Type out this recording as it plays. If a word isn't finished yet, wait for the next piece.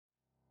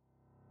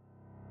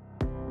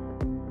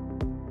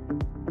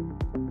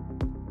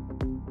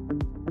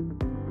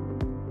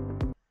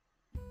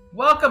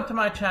Welcome to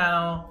my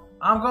channel.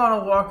 I'm going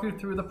to walk you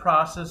through the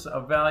process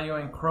of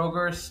valuing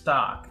Kroger's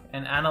stock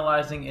and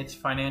analyzing its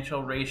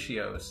financial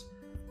ratios.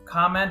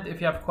 Comment if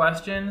you have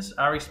questions.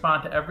 I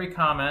respond to every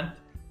comment.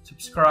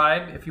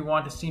 Subscribe if you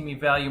want to see me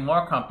value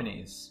more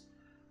companies.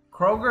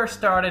 Kroger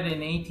started in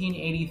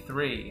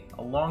 1883,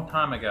 a long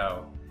time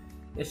ago.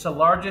 It's the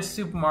largest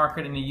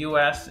supermarket in the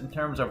US in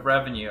terms of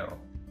revenue.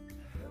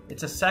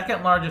 It's the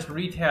second largest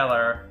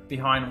retailer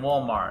behind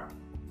Walmart,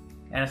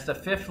 and it's the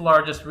fifth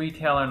largest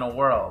retailer in the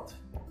world.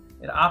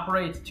 It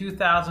operates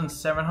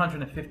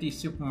 2,750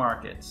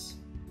 supermarkets,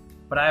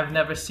 but I have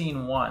never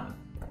seen one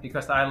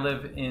because I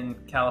live in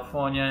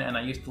California and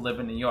I used to live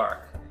in New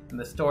York, and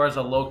the stores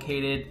are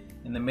located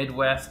in the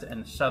Midwest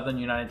and southern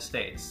United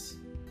States.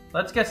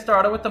 Let's get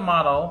started with the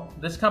model.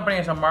 This company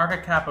has a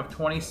market cap of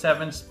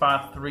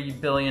 $27.3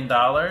 billion.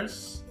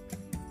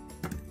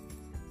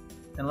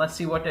 And let's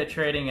see what they're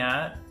trading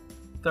at.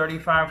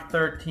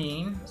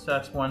 $35.13, so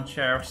that's one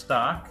share of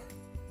stock.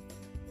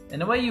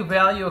 And the way you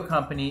value a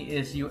company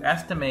is you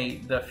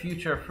estimate the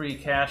future free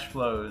cash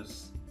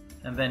flows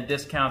and then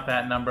discount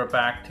that number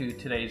back to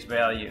today's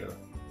value.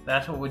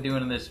 That's what we're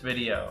doing in this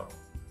video.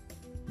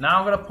 Now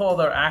I'm going to pull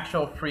their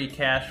actual free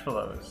cash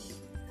flows.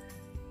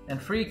 And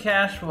free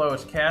cash flow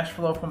is cash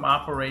flow from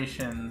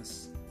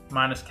operations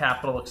minus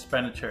capital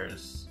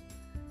expenditures.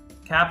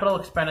 Capital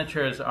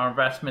expenditures are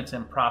investments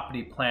in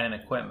property, plant,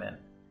 and equipment.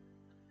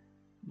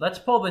 Let's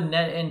pull the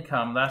net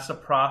income. That's the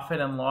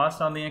profit and loss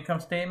on the income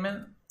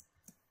statement.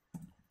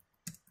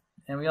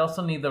 And we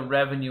also need the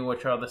revenue,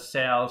 which are the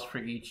sales for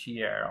each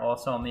year,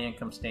 also on the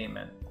income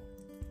statement.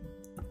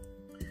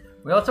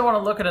 We also want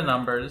to look at the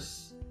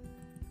numbers.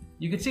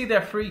 You can see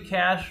their free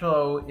cash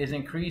flow is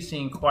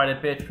increasing quite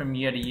a bit from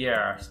year to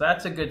year. So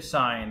that's a good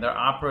sign. They're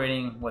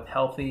operating with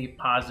healthy,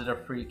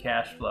 positive free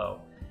cash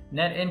flow.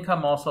 Net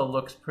income also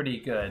looks pretty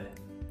good.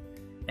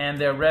 And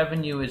their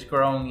revenue is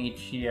growing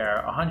each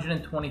year,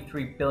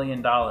 $123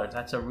 billion.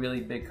 That's a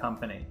really big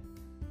company.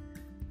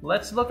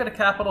 Let's look at a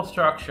capital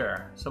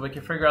structure so we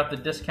can figure out the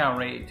discount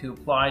rate to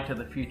apply to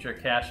the future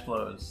cash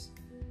flows.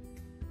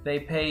 They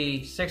pay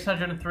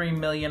 $603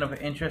 million of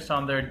interest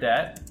on their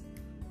debt.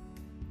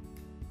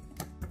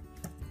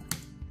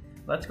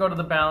 Let's go to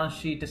the balance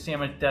sheet to see how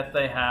much debt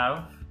they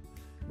have.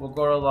 We'll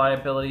go to the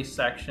liabilities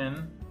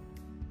section.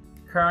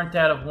 Current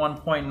debt of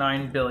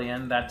 $1.9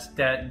 billion, that's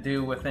debt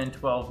due within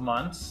 12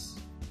 months.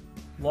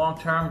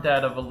 Long-term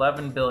debt of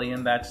 $11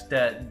 billion, that's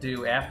debt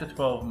due after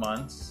 12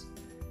 months.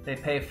 They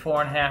pay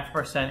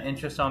 4.5%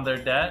 interest on their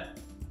debt.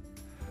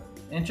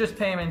 Interest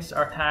payments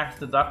are tax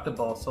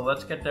deductible, so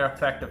let's get their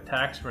effective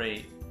tax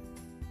rate.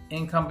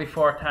 Income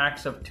before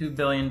tax of $2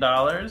 billion.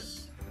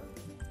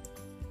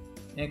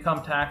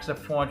 Income tax of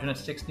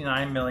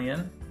 $469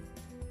 million.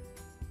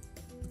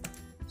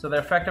 So their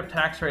effective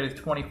tax rate is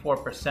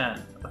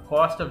 24%. The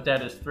cost of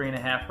debt is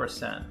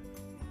 3.5%.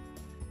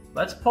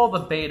 Let's pull the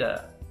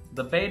beta.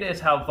 The beta is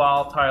how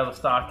volatile the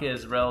stock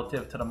is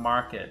relative to the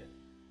market.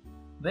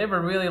 They have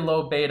a really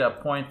low beta,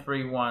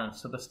 0.31,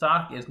 so the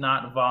stock is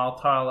not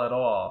volatile at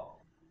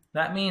all.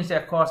 That means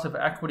their cost of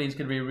equity is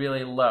going to be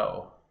really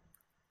low.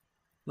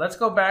 Let's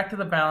go back to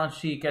the balance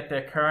sheet, get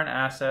their current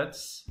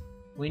assets.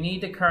 We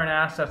need the current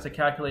assets to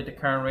calculate the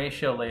current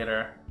ratio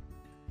later.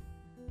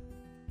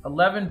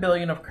 $11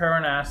 billion of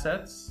current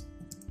assets.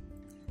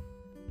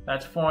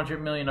 That's $400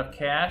 million of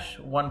cash,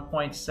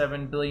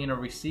 $1.7 billion of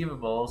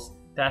receivables.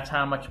 That's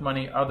how much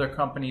money other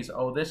companies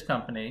owe this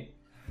company.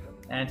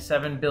 And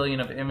 $7 billion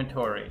of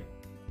inventory.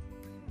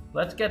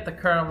 Let's get the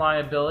current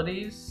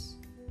liabilities.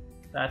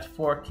 That's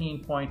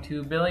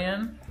 $14.2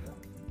 billion.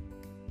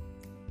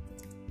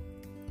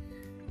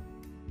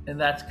 And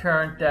that's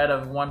current debt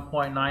of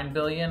 $1.9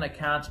 billion.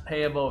 Accounts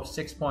payable of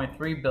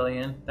 $6.3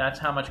 billion. That's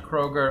how much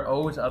Kroger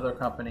owes other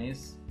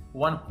companies.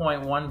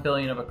 $1.1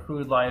 billion of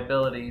accrued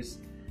liabilities.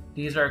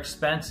 These are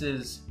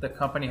expenses the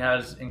company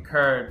has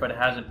incurred but it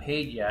hasn't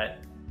paid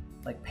yet.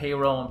 Like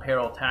payroll and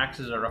payroll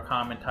taxes are a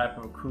common type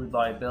of accrued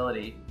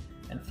liability,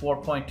 and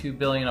 $4.2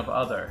 billion of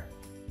other.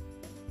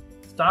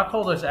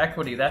 Stockholders'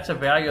 equity, that's a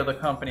value of the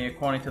company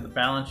according to the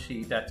balance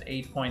sheet, that's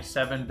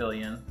 $8.7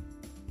 billion.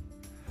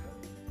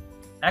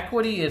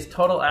 Equity is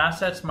total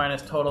assets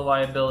minus total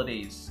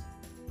liabilities.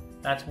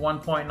 That's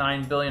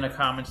 $1.9 billion of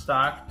common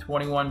stock,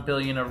 $21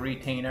 billion of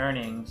retained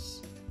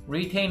earnings.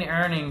 Retained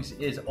earnings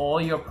is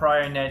all your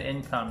prior net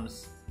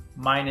incomes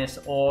minus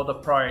all the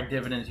prior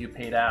dividends you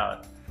paid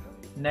out.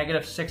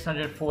 Negative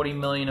 $640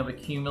 million of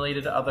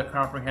accumulated other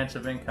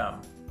comprehensive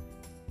income.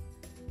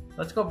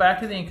 Let's go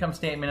back to the income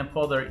statement and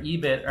pull their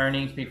EBIT,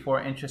 earnings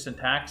before interest and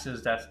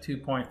taxes. That's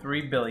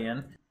 $2.3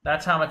 billion.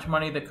 That's how much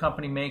money the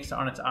company makes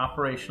on its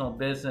operational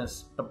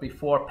business, but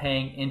before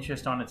paying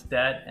interest on its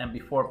debt and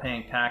before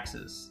paying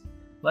taxes.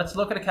 Let's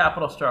look at a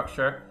capital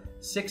structure.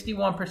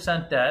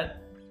 61%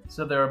 debt,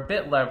 so they're a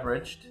bit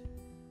leveraged.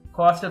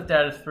 Cost of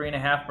debt is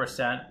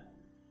 3.5%.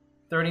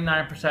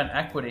 39%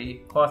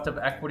 equity, cost of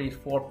equity is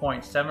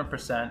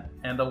 4.7%,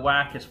 and the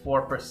WACC is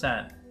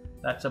 4%.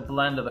 That's a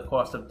blend of the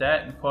cost of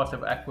debt and cost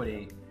of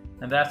equity.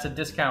 And that's the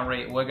discount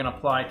rate we're going to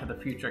apply to the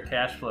future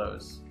cash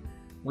flows.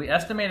 We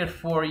estimated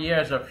 4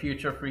 years of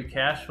future free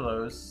cash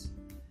flows.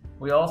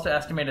 We also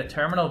estimated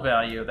terminal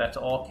value, that's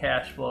all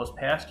cash flows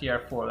past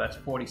year 4, that's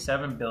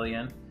 $47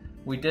 billion.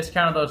 We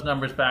discounted those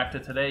numbers back to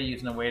today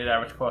using the weighted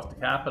average cost of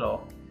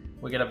capital.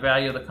 We get a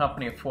value of the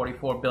company of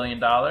 $44 billion.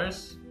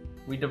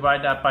 We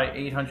divide that by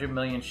 800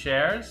 million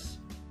shares.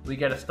 We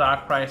get a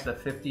stock price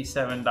of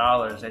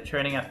 $57. They're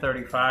trading at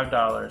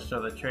 $35,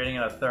 so they're trading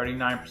at a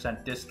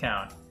 39%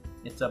 discount.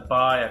 It's a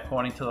buy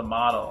according to the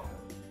model.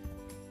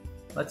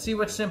 Let's see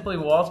what Simply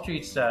Wall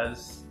Street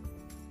says.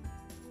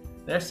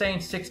 They're saying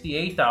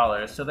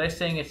 $68, so they're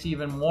saying it's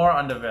even more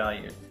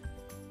undervalued.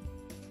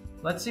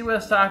 Let's see where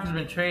the stock has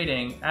been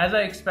trading. As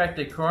I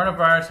expected,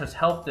 coronavirus has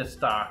helped this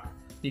stock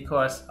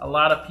because a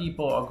lot of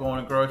people are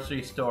going to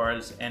grocery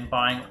stores and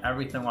buying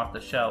everything off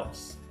the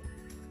shelves.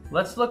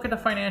 Let's look at the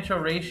financial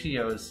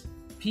ratios.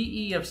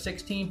 PE of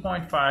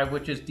 16.5,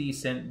 which is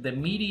decent. The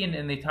median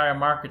in the entire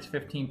market is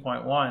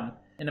 15.1.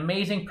 An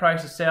amazing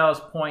price to sales,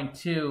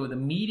 0.2. The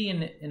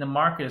median in the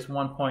market is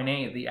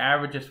 1.8. The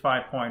average is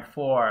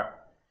 5.4.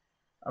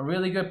 A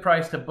really good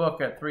price to book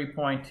at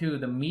 3.2.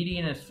 The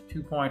median is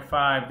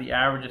 2.5. The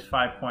average is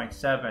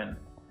 5.7.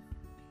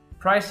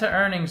 Price to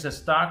earnings, the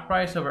stock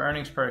price over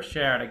earnings per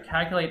share. To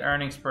calculate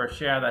earnings per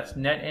share, that's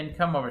net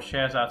income over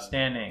shares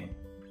outstanding.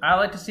 I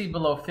like to see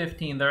below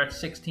 15. They're at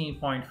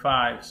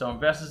 16.5. So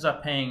investors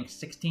are paying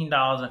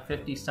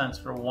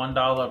 $16.50 for $1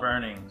 of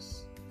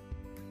earnings.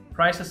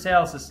 Price to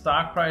sales is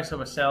stock price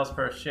over sales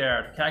per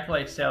share. To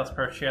calculate sales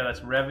per share,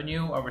 that's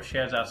revenue over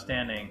shares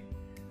outstanding.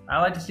 I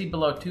like to see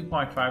below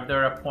 2.5.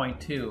 They're at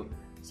 0.2.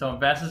 So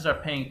investors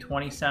are paying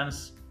 20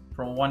 cents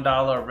for $1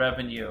 of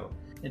revenue.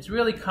 It's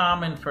really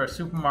common for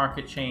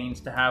supermarket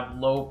chains to have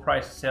low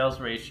price to sales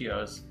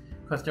ratios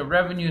because their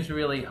revenue is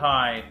really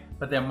high,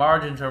 but their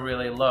margins are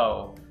really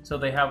low. So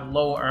they have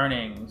low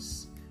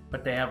earnings,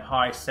 but they have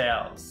high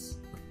sales.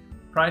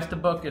 Price to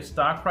book is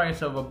stock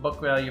price over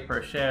book value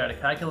per share. To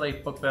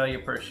calculate book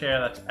value per share,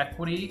 that's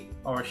equity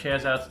over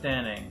shares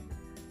outstanding.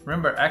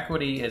 Remember,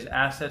 equity is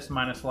assets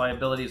minus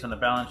liabilities on the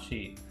balance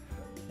sheet.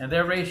 And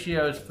their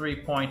ratio is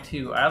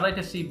 3.2. I'd like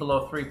to see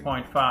below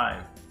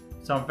 3.5.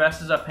 So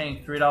investors are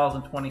paying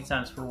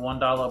 $3.20 for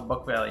 $1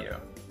 book value.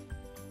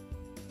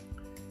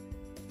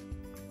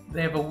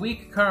 They have a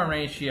weak current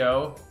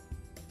ratio.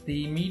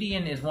 The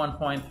median is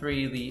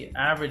 1.3. The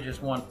average is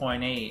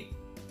 1.8.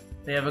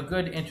 They have a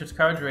good interest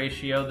coverage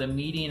ratio. The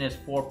median is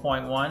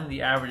 4.1.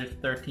 The average is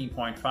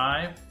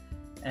 13.5.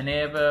 And they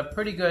have a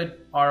pretty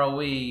good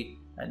ROE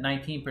at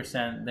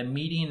 19%. The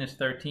median is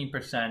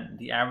 13%.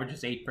 The average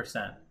is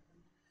 8%.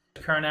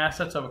 Current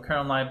assets over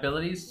current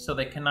liabilities, so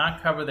they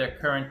cannot cover their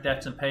current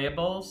debts and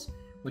payables,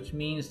 which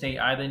means they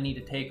either need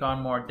to take on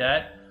more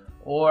debt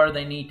or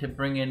they need to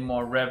bring in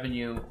more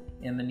revenue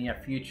in the near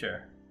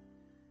future.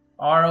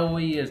 ROE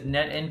is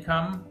net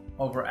income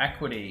over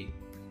equity.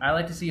 I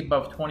like to see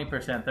above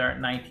 20%. They're at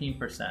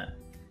 19%.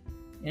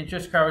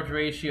 Interest coverage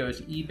ratio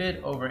is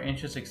EBIT over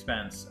interest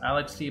expense. I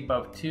like to see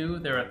above 2.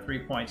 They're at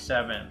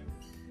 3.7.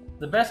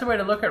 The best way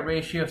to look at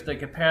ratios is to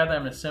compare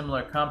them to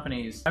similar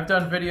companies. I've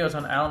done videos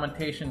on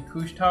Alimentation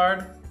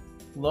Couche-Tard,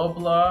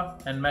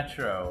 Loblaw, and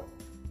Metro.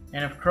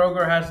 And if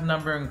Kroger has a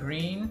number in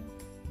green,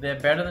 they're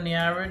better than the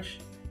average.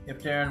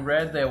 If they're in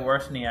red, they're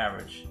worse than the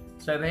average.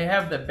 So they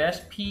have the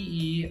best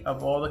PE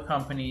of all the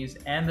companies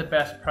and the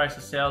best price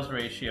to sales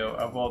ratio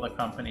of all the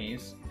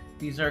companies.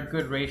 These are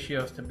good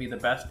ratios to be the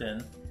best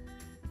in.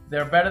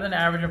 They're better than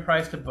average in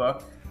price to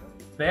book.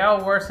 They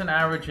are worse than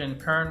average in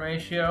current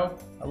ratio,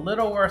 a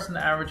little worse than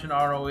average in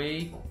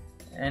ROE,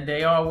 and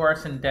they are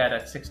worse in debt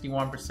at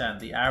 61%.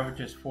 The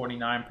average is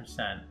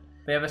 49%.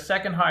 They have the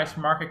second highest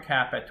market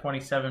cap at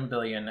 $27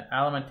 billion.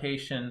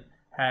 Alimentation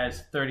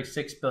has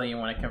 $36 billion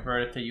when it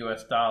converted to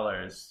US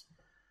dollars.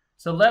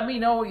 So let me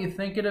know what you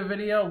think of the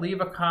video. Leave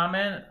a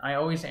comment. I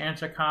always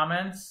answer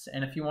comments.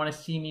 And if you want to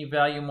see me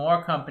value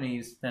more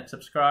companies, then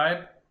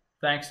subscribe.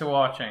 Thanks for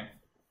watching.